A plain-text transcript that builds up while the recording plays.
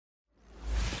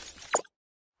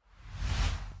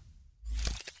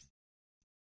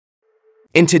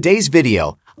In today's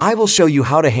video, I will show you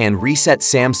how to hand reset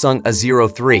Samsung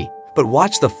A03, but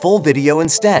watch the full video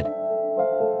instead.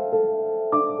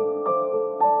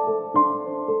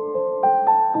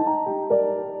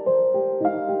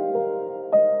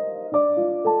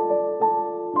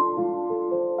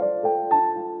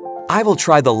 I will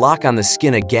try the lock on the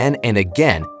skin again and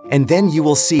again, and then you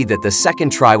will see that the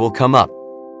second try will come up.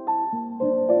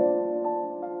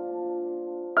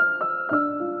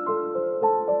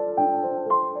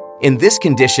 In this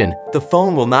condition, the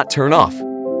phone will not turn off.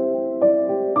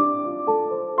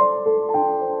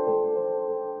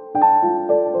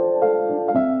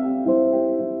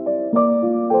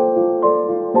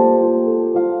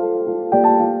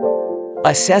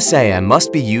 A sģSDP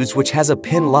must be used which has a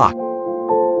pin lock.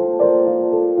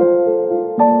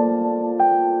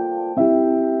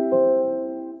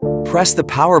 Press the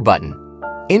power button.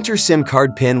 Enter SIM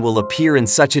card pin will appear in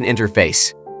such an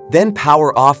interface. Then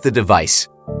power off the device.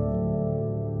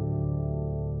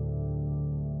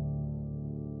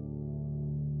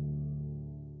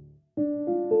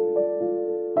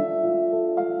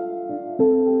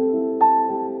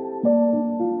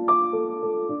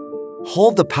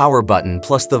 Hold the power button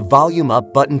plus the volume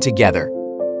up button together.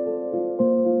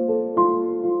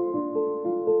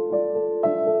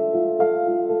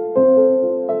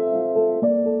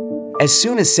 As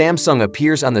soon as Samsung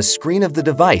appears on the screen of the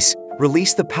device,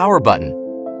 release the power button.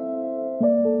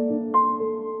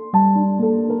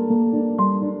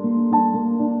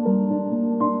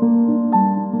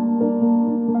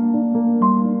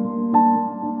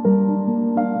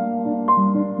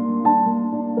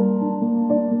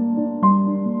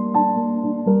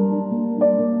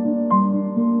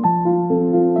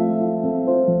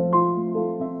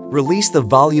 Release the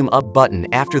volume up button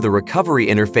after the recovery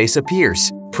interface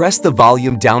appears. Press the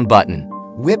volume down button.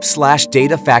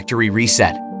 Whip/data factory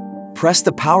reset. Press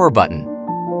the power button.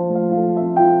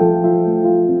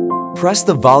 Press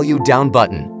the volume down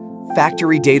button.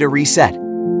 Factory data reset.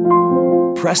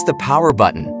 Press the power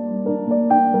button.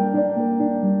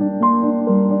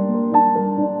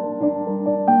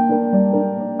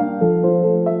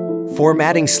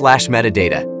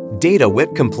 Formatting/metadata. Data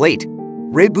whip complete.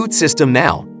 Reboot system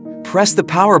now. Press the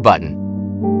power button.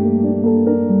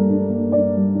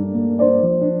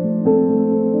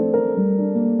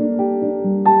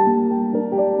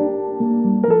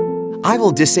 I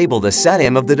will disable the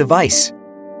setting of the device.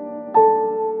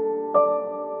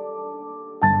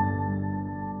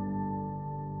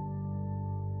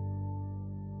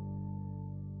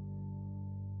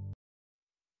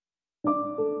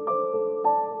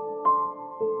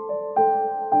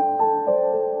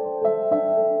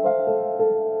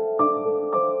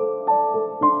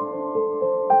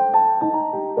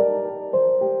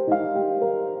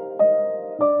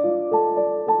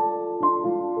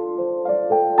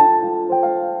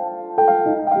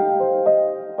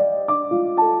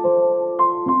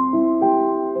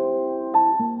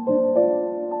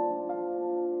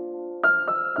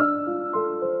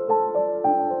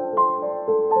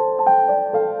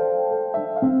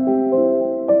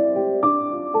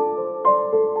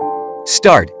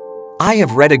 Start. I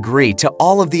have read agree to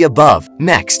all of the above.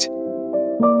 Next.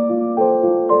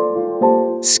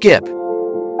 Skip.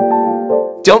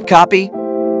 Don't copy.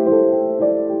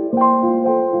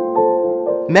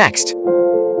 Next.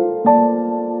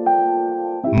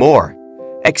 More.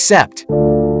 Accept.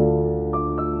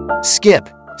 Skip.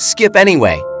 Skip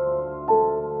anyway.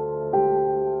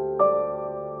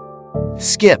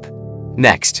 Skip.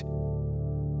 Next.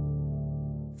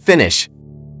 Finish.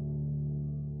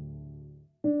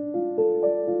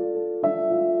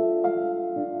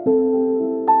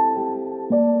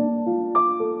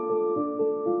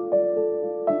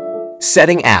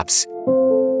 Setting apps.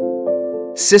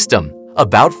 System.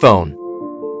 About phone.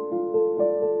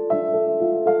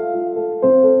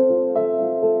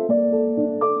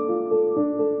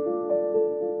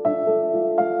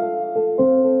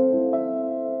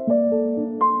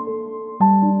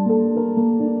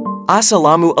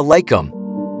 Assalamu alaikum.